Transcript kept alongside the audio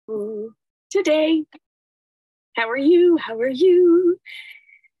today. How are you? How are you?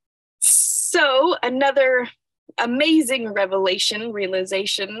 So, another amazing revelation,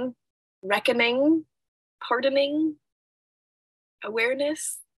 realization, reckoning, pardoning,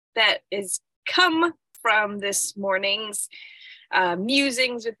 awareness that is come from this morning's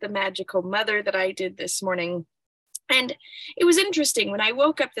musings with the magical mother that I did this morning. And it was interesting. When I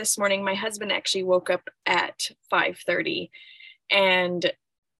woke up this morning, my husband actually woke up at 5:30, and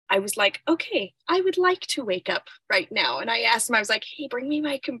I was like, okay, I would like to wake up right now. And I asked him, I was like, hey, bring me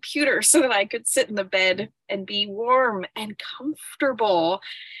my computer so that I could sit in the bed and be warm and comfortable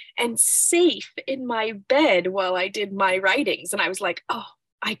and safe in my bed while I did my writings. And I was like, oh,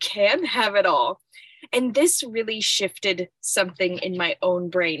 I can have it all. And this really shifted something in my own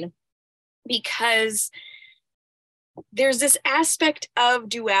brain, because there's this aspect of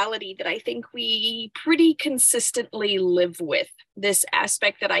duality that I think we pretty consistently live with. This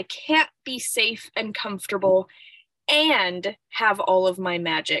aspect that I can't be safe and comfortable and have all of my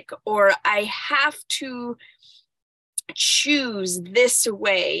magic, or I have to choose this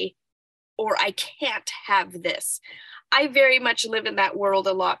way, or I can't have this. I very much live in that world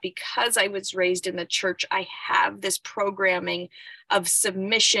a lot because I was raised in the church. I have this programming of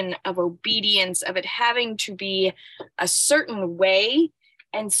submission, of obedience, of it having to be a certain way.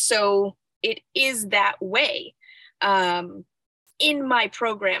 And so it is that way in my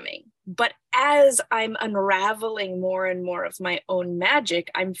programming. But as I'm unraveling more and more of my own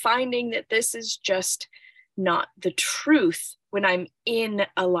magic, I'm finding that this is just not the truth when I'm in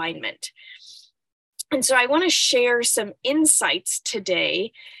alignment. And so I want to share some insights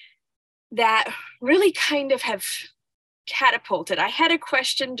today that really kind of have catapulted. I had a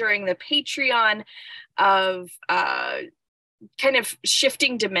question during the Patreon of kind of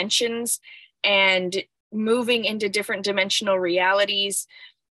shifting dimensions and moving into different dimensional realities.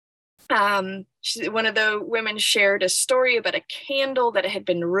 One of the women shared a story about a candle that had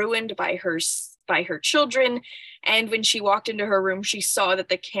been ruined by her children. And when she walked into her room, she saw that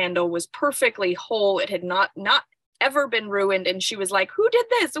the candle was perfectly whole. It had not ever been ruined. And she was like, who did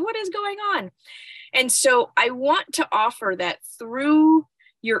this? What is going on? And so I want to offer that through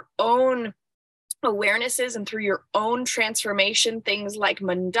your own awarenesses and through your own transformation, things like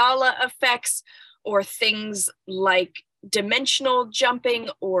mandala effects, or things like dimensional jumping,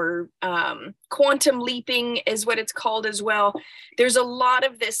 or quantum leaping is what it's called as well. There's a lot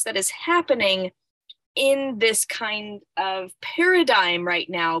of this that is happening in this kind of paradigm right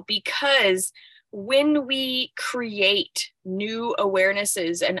now, because when we create new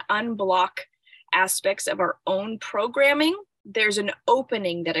awarenesses and unblock aspects of our own programming, there's an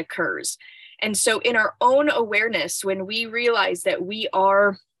opening that occurs. And so in our own awareness, when we realize that we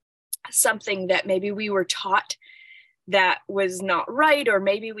are something that maybe we were taught that was not right, or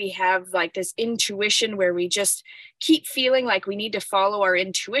maybe we have like this intuition where we just keep feeling like we need to follow our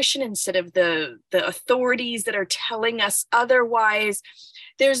intuition instead of the authorities that are telling us otherwise.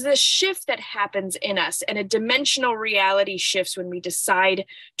 There's this shift that happens in us, and a dimensional reality shifts when we decide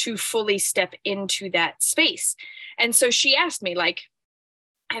to fully step into that space. And so she asked me, like,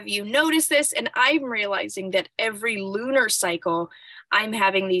 have you noticed this? And I'm realizing that every lunar cycle, I'm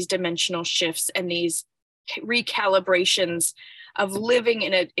having these dimensional shifts and these recalibrations of living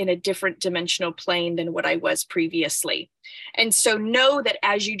in a different dimensional plane than what I was previously. And so know that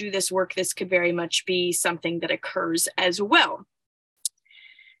as you do this work, this could very much be something that occurs as well.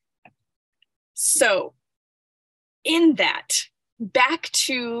 So in that, back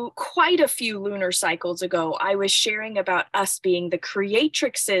to quite a few lunar cycles ago, I was sharing about us being the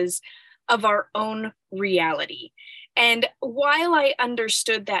creatrixes of our own reality. And while I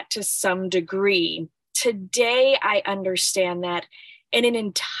understood that to some degree, today I understand that in an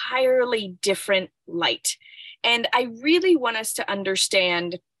entirely different light. And I really want us to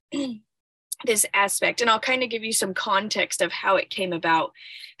understand this aspect, and I'll kind of give you some context of how it came about.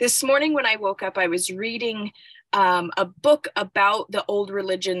 This morning when I woke up, I was reading a book about the old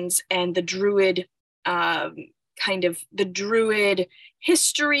religions and the Druid, the Druid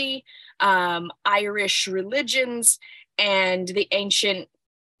history, Irish religions, and the ancient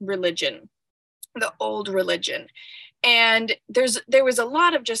religion, the old religion. And there was a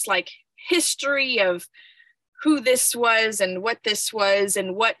lot of just like history of who this was and what this was,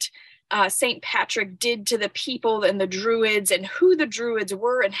 and what St. Patrick did to the people and the Druids, and who the Druids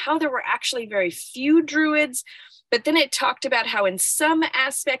were, and how there were actually very few Druids. But then it talked about how in some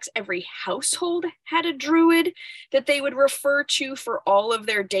aspects, every household had a Druid that they would refer to for all of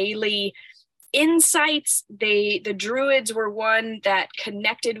their daily insights. The Druids were one that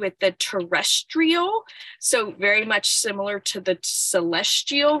connected with the terrestrial, so very much similar to the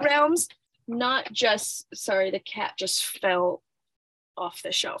celestial realms, not just, sorry, the cat just fell off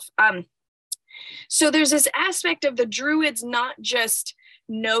the shelf. So there's this aspect of the Druids not just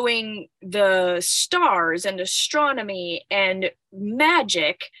knowing the stars and astronomy and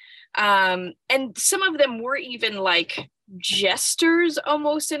magic, and some of them were even like jesters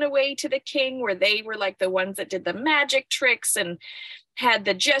almost in a way to the king, where they were like the ones that did the magic tricks and had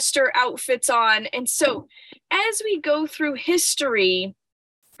the jester outfits on. And so as we go through history,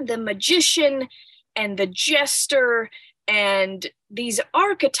 the magician and the jester and these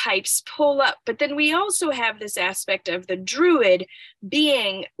archetypes pull up. But then we also have this aspect of the Druid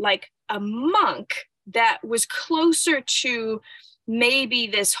being like a monk that was closer to maybe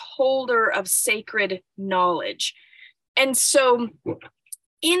this holder of sacred knowledge. And so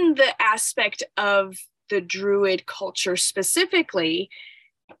in the aspect of the Druid culture specifically,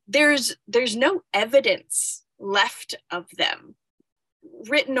 there's no evidence left of them,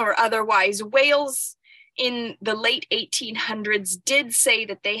 written or otherwise. Wales in the late 1800s did say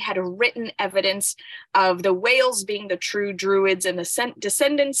that they had written evidence of the Wales being the true Druids and the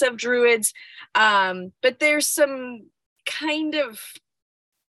descendants of Druids. But there's some kind of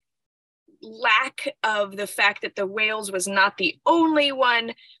lack of the fact that the Wales was not the only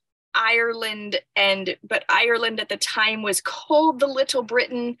one. Ireland but Ireland at the time was called the Little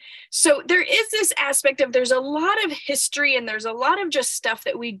Britain. So there is this aspect of, there's a lot of history and there's a lot of just stuff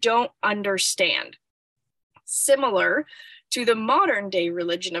that we don't understand. Similar to the modern day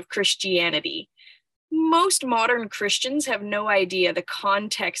religion of Christianity. Most modern Christians have no idea the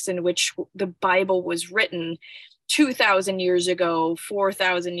context in which the Bible was written 2,000 years ago,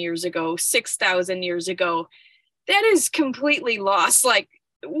 4,000 years ago, 6,000 years ago. That is completely lost. Like,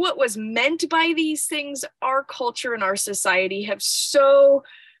 what was meant by these things, our culture and our society have so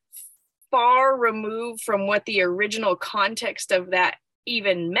far removed from what the original context of that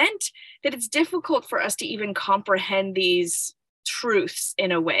even meant, that it's difficult for us to even comprehend these truths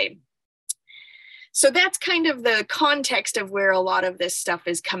in a way. So that's kind of the context of where a lot of this stuff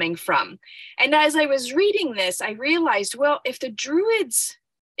is coming from. And as I was reading this, I realized, well, if the Druids,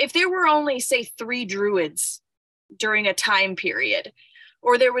 if there were only, say, 3 Druids during a time period,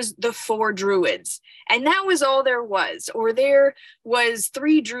 or there was the 4 Druids, and that was all there was, or there was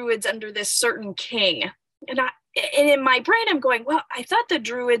 3 Druids under this certain king. And in my brain, I'm going, well, I thought the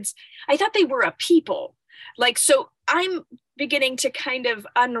Druids, I thought they were a people. Like, so I'm beginning to kind of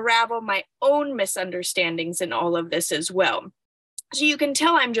unravel my own misunderstandings in all of this as well. So you can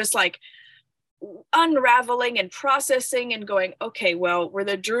tell I'm just like unraveling and processing and going, okay, well, were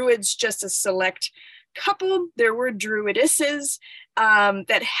the Druids just a select couple? There were Druidesses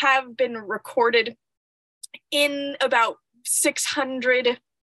that have been recorded in about 600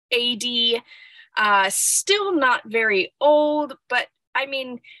 AD, still not very old, but I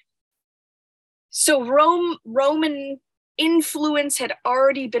mean, so Roman influence had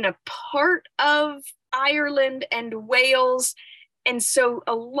already been a part of Ireland and Wales. And so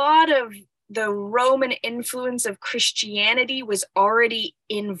a lot of the Roman influence of Christianity was already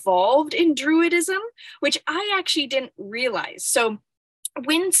involved in Druidism, which I actually didn't realize. So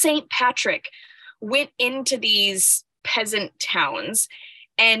when St. Patrick went into these peasant towns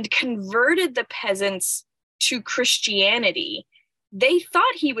and converted the peasants to Christianity, they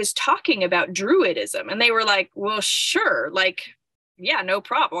thought he was talking about Druidism. And they were like, well, sure, like, yeah, no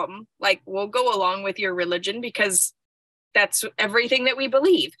problem. Like, we'll go along with your religion because that's everything that we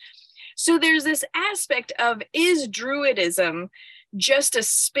believe. So there's this aspect of, is Druidism just a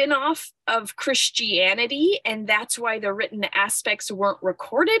spin-off of Christianity, and that's why the written aspects weren't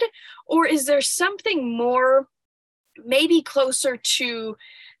recorded? Or is there something more, maybe closer to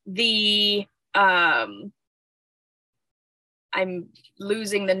the, I'm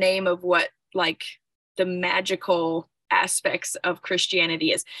losing the name of what, like, the magical aspects of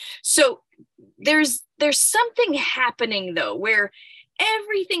Christianity is. So there's something happening, though, where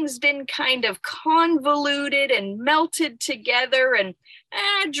everything's been kind of convoluted and melted together, and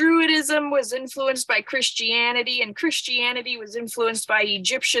Druidism was influenced by Christianity, and Christianity was influenced by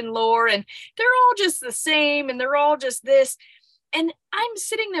Egyptian lore, and they're all just the same, and they're all just this. And I'm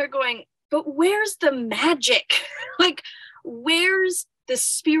sitting there going, but where's the magic? Like, where's the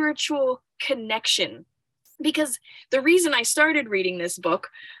spiritual connection? Because the reason I started reading this book,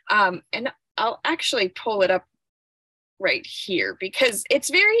 and I'll actually pull it up right here because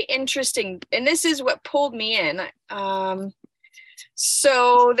it's very interesting, and this is what pulled me in.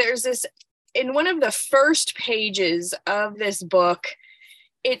 So there's this, in one of the first pages of this book,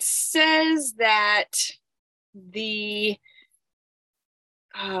 it says that the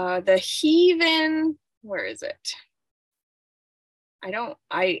heathen, where is it?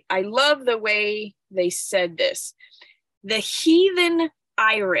 I love the way they said this. The heathen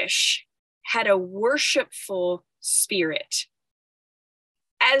Irish had a worshipful spirit.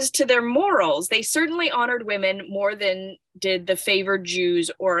 As to their morals, they certainly honored women more than did the favored Jews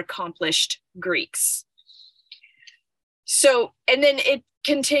or accomplished Greeks. So, and then it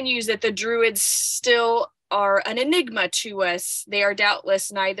continues that the Druids still are an enigma to us. They are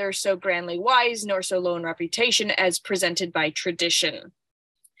doubtless neither so grandly wise nor so low in reputation as presented by tradition.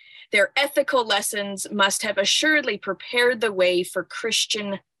 Their ethical lessons must have assuredly prepared the way for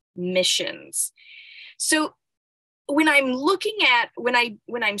Christian missions. So when I'm looking at, when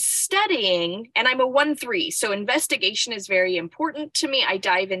I'm studying, and I'm a 1-3, so investigation is very important to me. I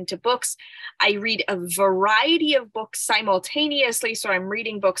dive into books. I read a variety of books simultaneously. So I'm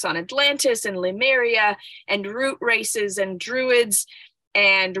reading books on Atlantis and Lemuria and root races and druids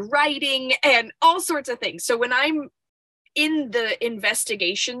and writing and all sorts of things. So when I'm in the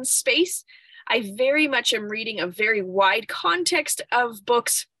investigation space, I very much am reading a very wide context of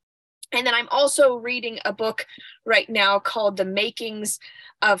books. And then I'm also reading a book right now called The Makings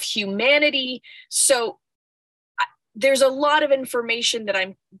of Humanity. So there's a lot of information that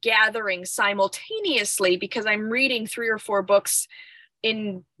I'm gathering simultaneously because I'm reading 3 or 4 books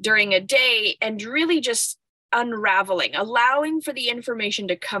during a day and really just unraveling, allowing for the information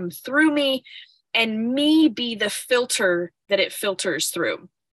to come through me and me be the filter that it filters through.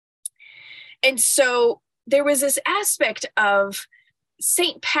 And so there was this aspect of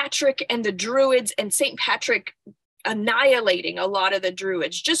St. Patrick and the Druids, and St. Patrick annihilating a lot of the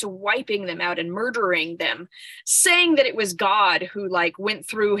Druids, just wiping them out and murdering them, saying that it was God who went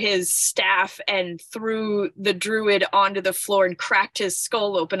through his staff and threw the Druid onto the floor and cracked his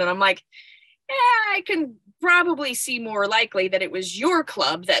skull open. And I'm like, I can probably see more likely that it was your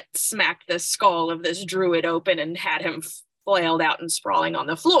club that smacked the skull of this Druid open and had him flailed out and sprawling on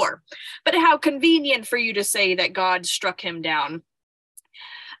the floor. But how convenient for you to say that God struck him down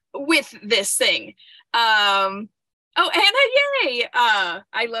with this thing. Oh, Anna, yay!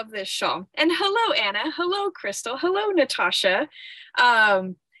 I love this shawl. And hello, Anna. Hello, Crystal. Hello, Natasha.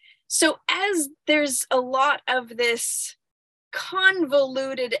 So as there's a lot of this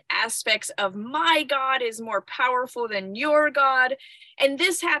convoluted aspects of my God is more powerful than your God, and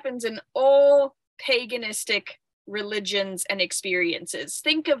this happens in all paganistic religions and experiences.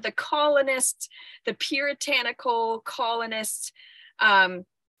 Think of the colonists, the puritanical colonists,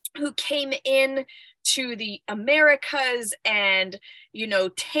 who came in to the Americas and,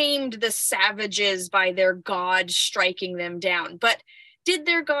 tamed the savages by their God striking them down. But did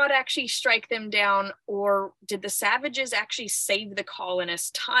their God actually strike them down, or did the savages actually save the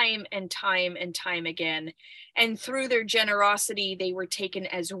colonists time and time and time again? And through their generosity, they were taken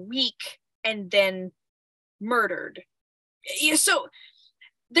as weak and then murdered. So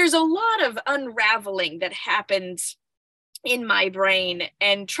there's a lot of unraveling that happens in my brain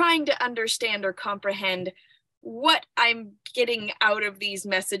and trying to understand or comprehend what I'm getting out of these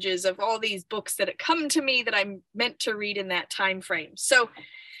messages of all these books that come to me that I'm meant to read in that time frame. So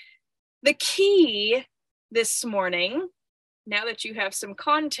the key this morning, now that you have some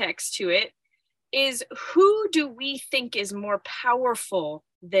context to it, is who do we think is more powerful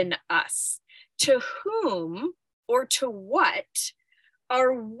than us? To whom or to what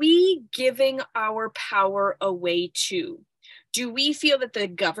are we giving our power away to? Do we feel that the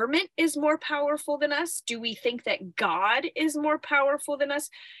government is more powerful than us? Do we think that God is more powerful than us?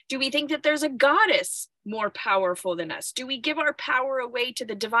 Do we think that there's a goddess more powerful than us? Do we give our power away to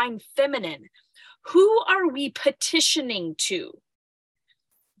the divine feminine? Who are we petitioning to?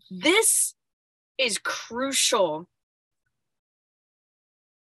 This is crucial.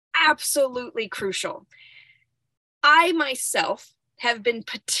 Absolutely crucial. I myself have been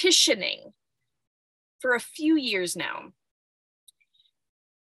petitioning for a few years now.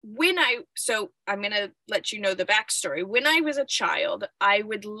 So I'm going to let you know the backstory. When I was a child, I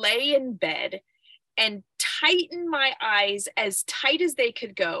would lay in bed and tighten my eyes as tight as they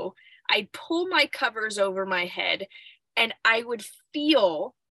could go. I'd pull my covers over my head and I would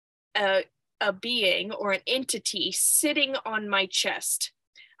feel a being or an entity sitting on my chest.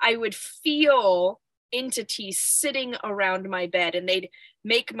 I would feel entities sitting around my bed and they'd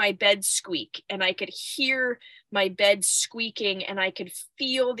make my bed squeak and I could hear my bed squeaking and I could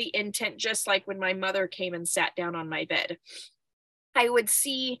feel the intent just like when my mother came and sat down on my bed. I would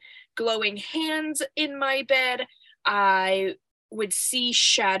see glowing hands in my bed. I would see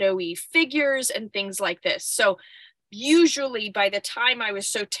shadowy figures and things like this. So usually by the time I was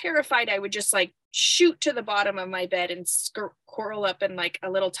so terrified, I would just shoot to the bottom of my bed and curl up in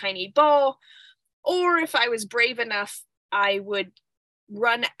a little tiny ball. Or if I was brave enough, I would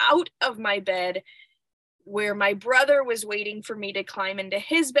run out of my bed where my brother was waiting for me to climb into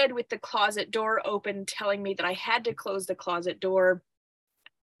his bed with the closet door open, telling me that I had to close the closet door.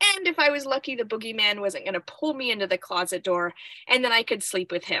 And if I was lucky, the boogeyman wasn't going to pull me into the closet door, and then I could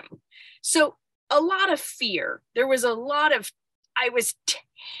sleep with him. So a lot of fear. There was a lot of, I was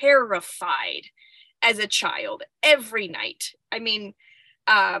terrified as a child every night. I mean,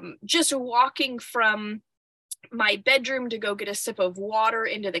 just walking from my bedroom to go get a sip of water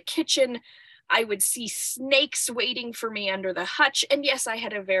into the kitchen, I would see snakes waiting for me under the hutch. And yes, I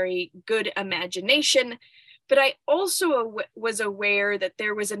had a very good imagination, but I also was aware that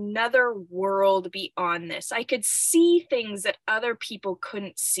there was another world beyond this. I could see things that other people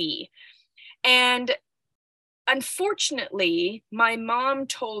couldn't see. And unfortunately, my mom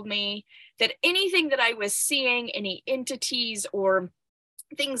told me that anything that I was seeing, any entities or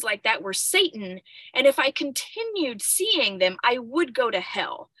things like that, were Satan. And if I continued seeing them, I would go to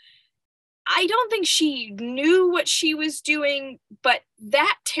hell. I don't think she knew what she was doing, but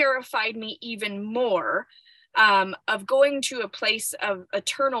that terrified me even more, of going to a place of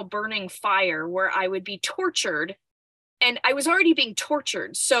eternal burning fire where I would be tortured. And I was already being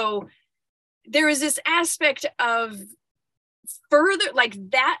tortured. So there is this aspect of further, like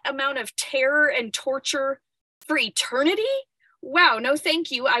that amount of terror and torture for eternity. Wow, no, thank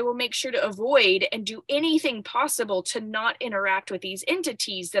you. I will make sure to avoid and do anything possible to not interact with these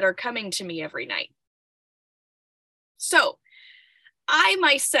entities that are coming to me every night. So I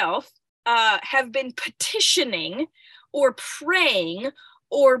myself have been petitioning or praying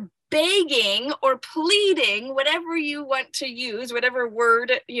or begging or pleading, whatever you want to use, whatever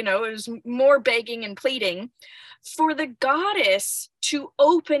word, is more begging and pleading, for the goddess to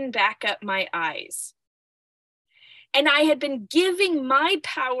open back up my eyes. And I had been giving my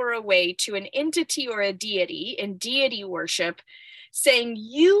power away to an entity or a deity in deity worship, saying,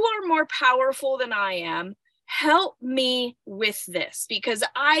 you are more powerful than I am. Help me with this, because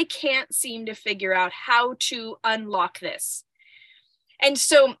I can't seem to figure out how to unlock this. And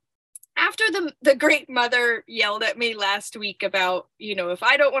so after the great mother yelled at me last week about, if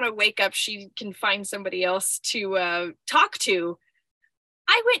I don't want to wake up, she can find somebody else to talk to,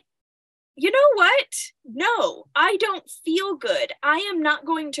 I went, you know what? No, I don't feel good. I am not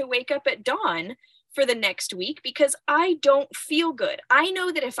going to wake up at dawn for the next week because I don't feel good. I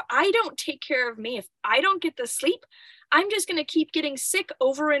know that if I don't take care of me, if I don't get the sleep, I'm just going to keep getting sick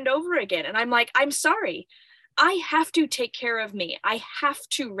over and over again. And I'm like, I'm sorry. I have to take care of me. I have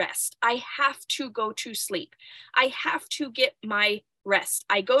to rest. I have to go to sleep. I have to get my rest.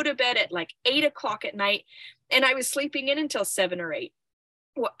 I go to bed at like 8 o'clock at night, and I was sleeping in until 7 or 8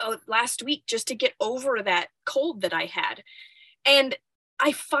 last week just to get over that cold that I had. And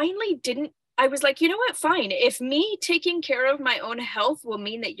I finally I was like, you know what? Fine. If me taking care of my own health will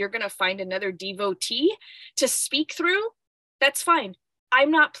mean that you're going to find another devotee to speak through, that's fine.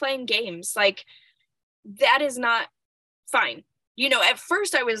 I'm not playing games. Like, that is not fine. At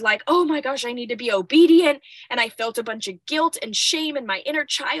first I was like, oh my gosh, I need to be obedient. And I felt a bunch of guilt and shame, and my inner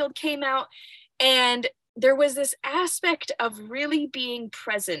child came out. And there was this aspect of really being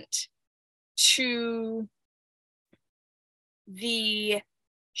present to the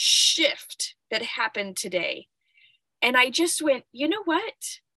shift that happened today. And I just went, you know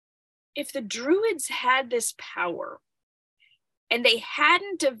what? If the Druids had this power and they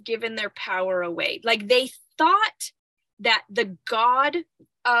hadn't have given their power away, like they thought that the god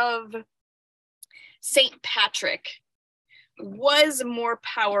of St. Patrick was more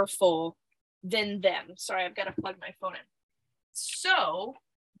powerful than them. Sorry, I've got to plug my phone in. So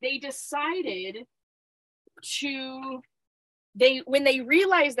they decided when they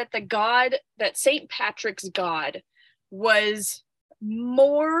realized that that St. Patrick's god was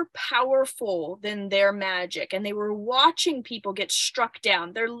more powerful than their magic, and they were watching people get struck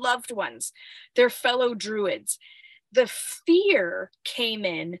down, their loved ones, their fellow druids, the fear came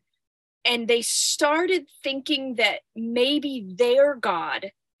in, and they started thinking that maybe their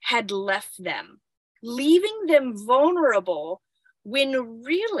god had left them, leaving them vulnerable, when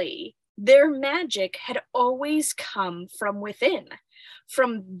really their magic had always come from within,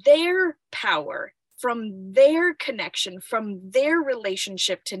 from their power, from their connection, from their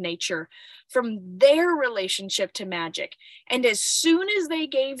relationship to nature, from their relationship to magic. And as soon as they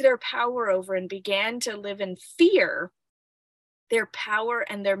gave their power over and began to live in fear, their power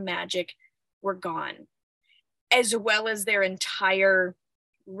and their magic were gone, as well as their entire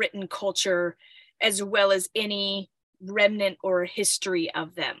written culture, as well as any remnant or history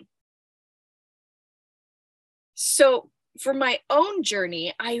of them. So for my own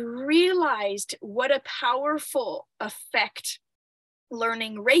journey, I realized what a powerful effect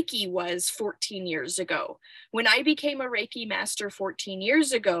learning Reiki was 14 years ago. When I became a Reiki master 14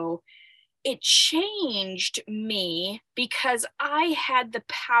 years ago, it changed me because I had the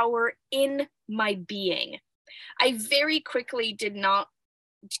power in my being. I very quickly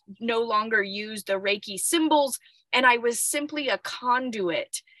no longer use the Reiki symbols, and I was simply a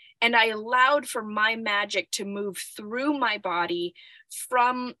conduit. And I allowed for my magic to move through my body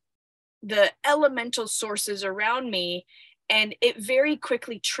from the elemental sources around me. And it very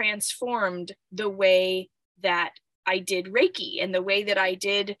quickly transformed the way that I did Reiki and the way that I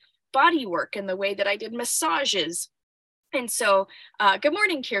did body work and the way that I did massages. And so, good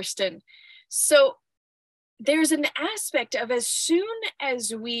morning, Kirsten. So there's an aspect of as soon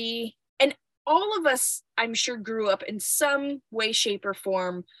as and all of us, I'm sure, grew up in some way, shape, or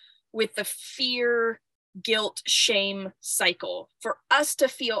form with the fear, guilt, shame cycle. For us to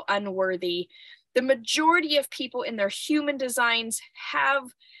feel unworthy, the majority of people in their human designs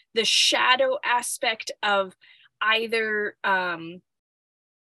have the shadow aspect of either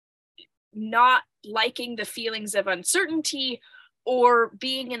not liking the feelings of uncertainty or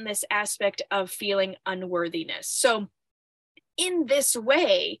being in this aspect of feeling unworthiness. So in this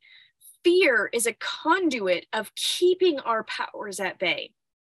way, fear is a conduit of keeping our powers at bay.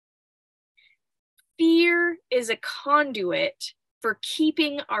 Fear is a conduit for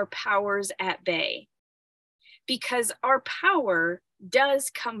keeping our powers at bay, because our power does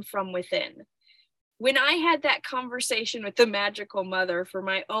come from within. When I had that conversation with the magical mother for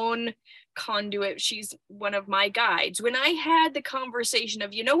my own conduit, she's one of my guides. When I had the conversation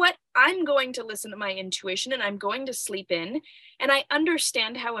of, you know what, I'm going to listen to my intuition and I'm going to sleep in. And I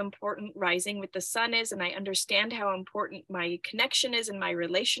understand how important rising with the sun is. And I understand how important my connection is in my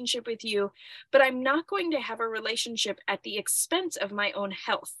relationship with you. But I'm not going to have a relationship at the expense of my own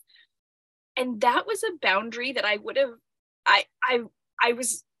health. And that was a boundary that I would have, I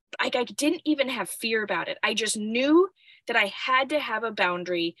was like, I didn't even have fear about it. I just knew that I had to have a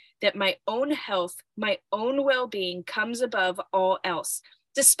boundary, that my own health, my own well-being comes above all else,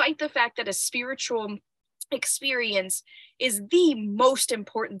 despite the fact that a spiritual experience is the most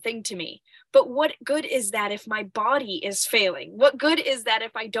important thing to me. But what good is that if my body is failing? What good is that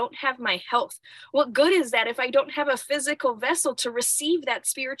if I don't have my health? What good is that if I don't have a physical vessel to receive that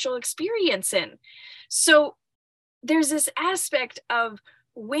spiritual experience in? So there's this aspect of,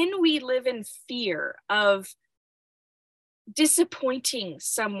 when we live in fear of disappointing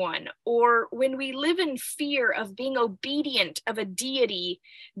someone, or when we live in fear of being obedient of a deity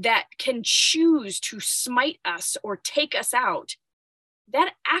that can choose to smite us or take us out,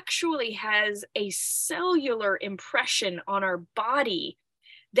 that actually has a cellular impression on our body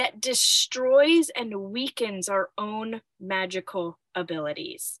that destroys and weakens our own magical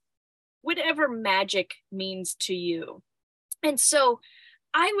abilities, whatever magic means to you. And so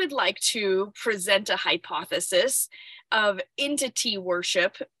I would like to present a hypothesis of entity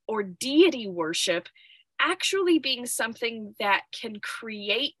worship or deity worship actually being something that can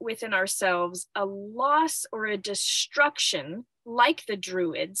create within ourselves a loss or a destruction, like the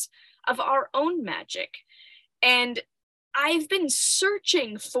Druids, of our own magic. And I've been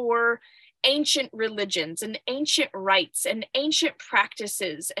searching for ancient religions and ancient rites and ancient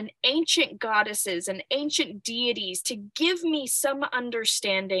practices and ancient goddesses and ancient deities to give me some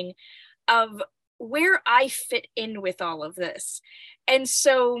understanding of where I fit in with all of this. And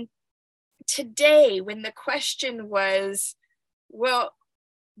so today, when the question was, well,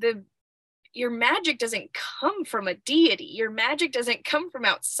 your magic doesn't come from a deity, your magic doesn't come from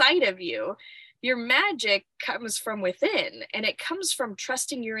outside of you. Your magic comes from within, and it comes from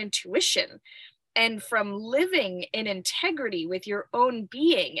trusting your intuition and from living in integrity with your own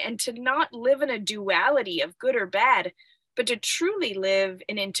being, and to not live in a duality of good or bad, but to truly live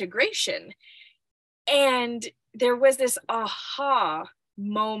in integration. And there was this aha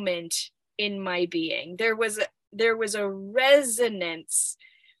moment in my being. There was a resonance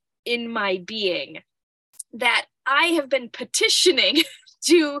in my being that I have been petitioning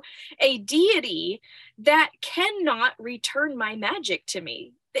to a deity that cannot return my magic to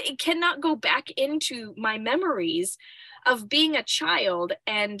me. It cannot go back into my memories of being a child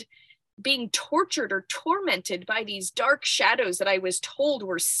and being tortured or tormented by these dark shadows that I was told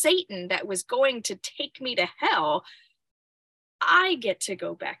were Satan that was going to take me to hell. I get to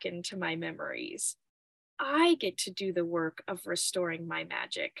go back into my memories. I get to do the work of restoring my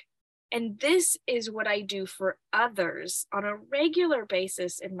magic. And this is what I do for others on a regular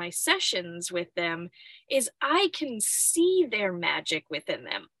basis in my sessions with them, is I can see their magic within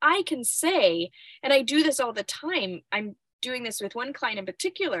them. I can say, and I do this all the time, I'm doing this with one client in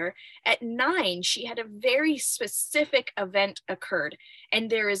particular. At 9, she had a very specific event occurred. And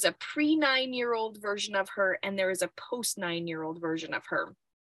there is a pre-9-year-old version of her, and there is a post-9-year-old version of her.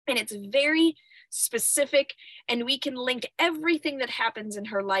 And it's very specific, and we can link everything that happens in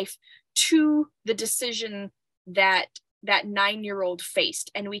her life to the decision that 9-year-old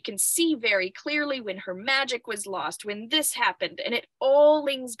faced. And we can see very clearly when her magic was lost, when this happened, and it all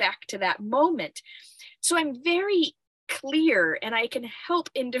links back to that moment. So I'm very clear, and I can help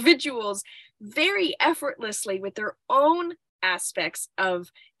individuals very effortlessly with their own aspects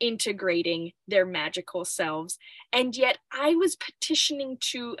of integrating their magical selves. And yet I was petitioning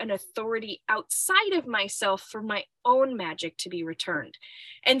to an authority outside of myself for my own magic to be returned.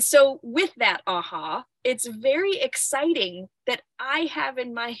 And so with that aha, it's very exciting that I have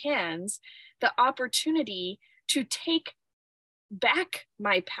in my hands the opportunity to take back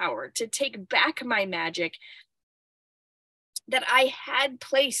my power, to take back my magic that I had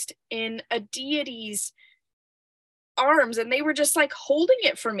placed in a deity's arms, and they were just like holding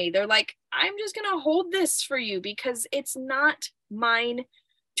it for me. They're like, I'm just going to hold this for you because it's not mine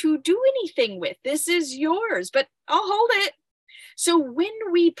to do anything with. This is yours, but I'll hold it. So when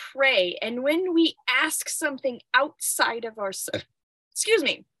we pray and when we ask something outside of ourselves, excuse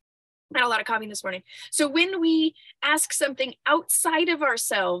me, I had a lot of coffee this morning. So when we ask something outside of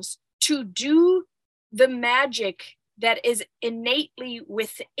ourselves to do the magic that is innately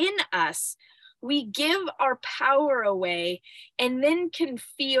within us, we give our power away and then can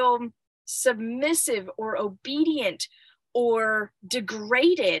feel submissive or obedient or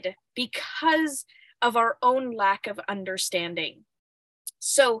degraded because of our own lack of understanding.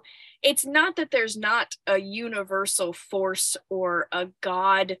 So it's not that there's not a universal force or a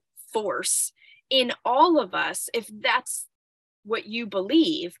God force in all of us, if that's what you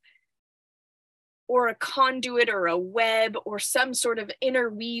believe, or a conduit or a web or some sort of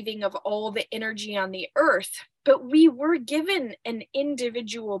interweaving of all the energy on the earth. But we were given an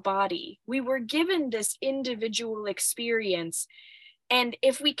individual body. We were given this individual experience. And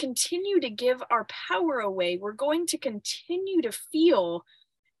if we continue to give our power away, we're going to continue to feel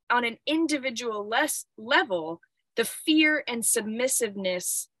on an individual level the fear and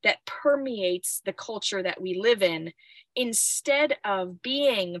submissiveness that permeates the culture that we live in, instead of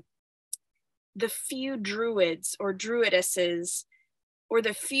being the few druids or druidesses, or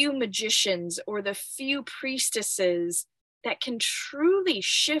the few magicians, or the few priestesses that can truly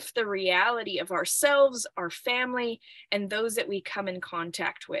shift the reality of ourselves, our family, and those that we come in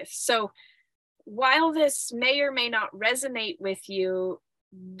contact with. So while this may or may not resonate with you,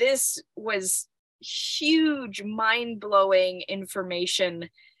 this was huge, mind-blowing information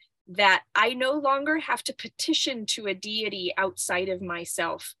that I no longer have to petition to a deity outside of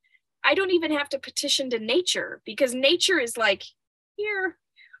myself. I don't even have to petition to nature, because nature is like, here,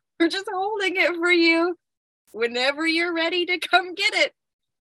 we're just holding it for you. Whenever you're ready to come get it,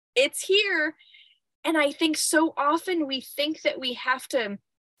 it's here. And I think so often we think that we have to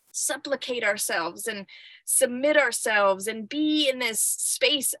supplicate ourselves and submit ourselves and be in this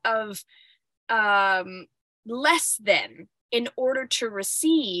space of less than in order to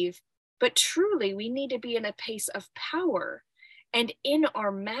receive. But truly, we need to be in a place of power and in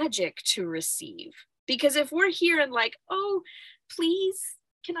our magic to receive. Because if we're here and like, oh, please,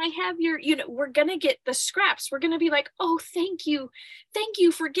 can I have your, we're going to get the scraps. We're going to be like, oh, thank you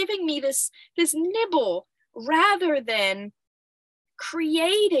for giving me this nibble, rather than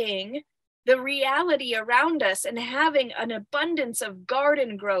creating the reality around us and having an abundance of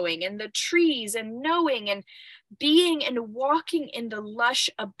garden growing and the trees and knowing and being and walking in the lush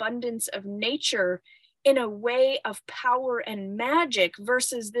abundance of nature in a way of power and magic,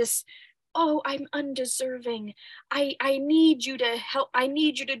 versus this, oh, I'm undeserving. I need you to help. I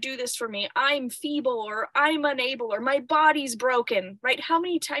need you to do this for me. I'm feeble, or I'm unable, or my body's broken, right? How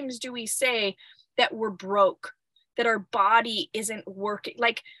many times do we say that we're broke, that our body isn't working?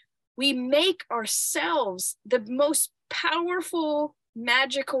 Like, we make ourselves the most powerful,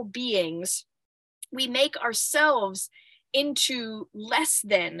 magical beings. We make ourselves into less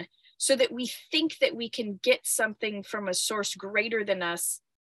than, so that we think that we can get something from a source greater than us,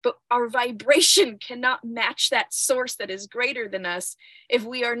 but our vibration cannot match that source that is greater than us if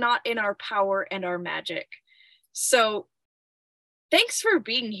we are not in our power and our magic. So thanks for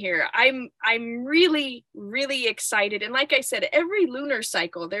being here. I'm really, really excited. And like I said, every lunar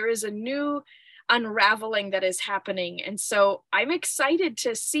cycle, there is a new unraveling that is happening. And so I'm excited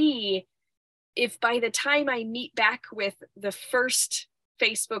to see if by the time I meet back with the first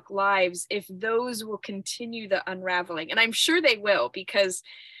Facebook Lives, if those will continue the unraveling. And I'm sure they will, because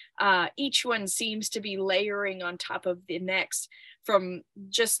Each one seems to be layering on top of the next, from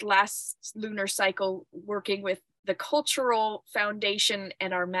just last lunar cycle working with the cultural foundation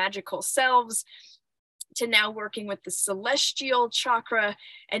and our magical selves, to now working with the celestial chakra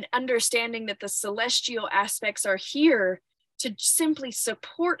and understanding that the celestial aspects are here to simply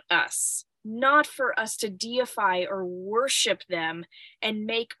support us, not for us to deify or worship them and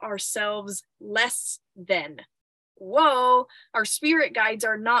make ourselves less than. Whoa, our spirit guides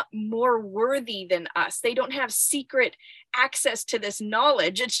are not more worthy than us. They don't have secret access to this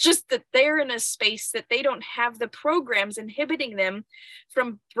knowledge. It's just that they're in a space that they don't have the programs inhibiting them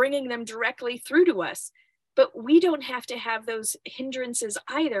from bringing them directly through to us. But we don't have to have those hindrances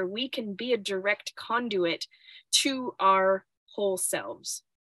either. We can be a direct conduit to our whole selves.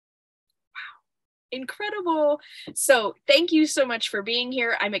 Incredible. So thank you so much for being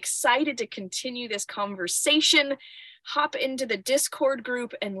here. I'm excited to continue this conversation. Hop into the Discord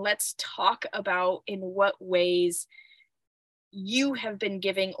group and let's talk about in what ways you have been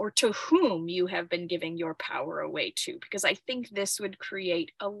giving, or to whom you have been giving your power away to, because I think this would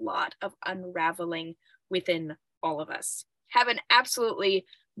create a lot of unraveling within all of us. Have an absolutely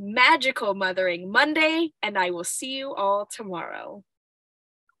magical Mothering Monday, and I will see you all tomorrow.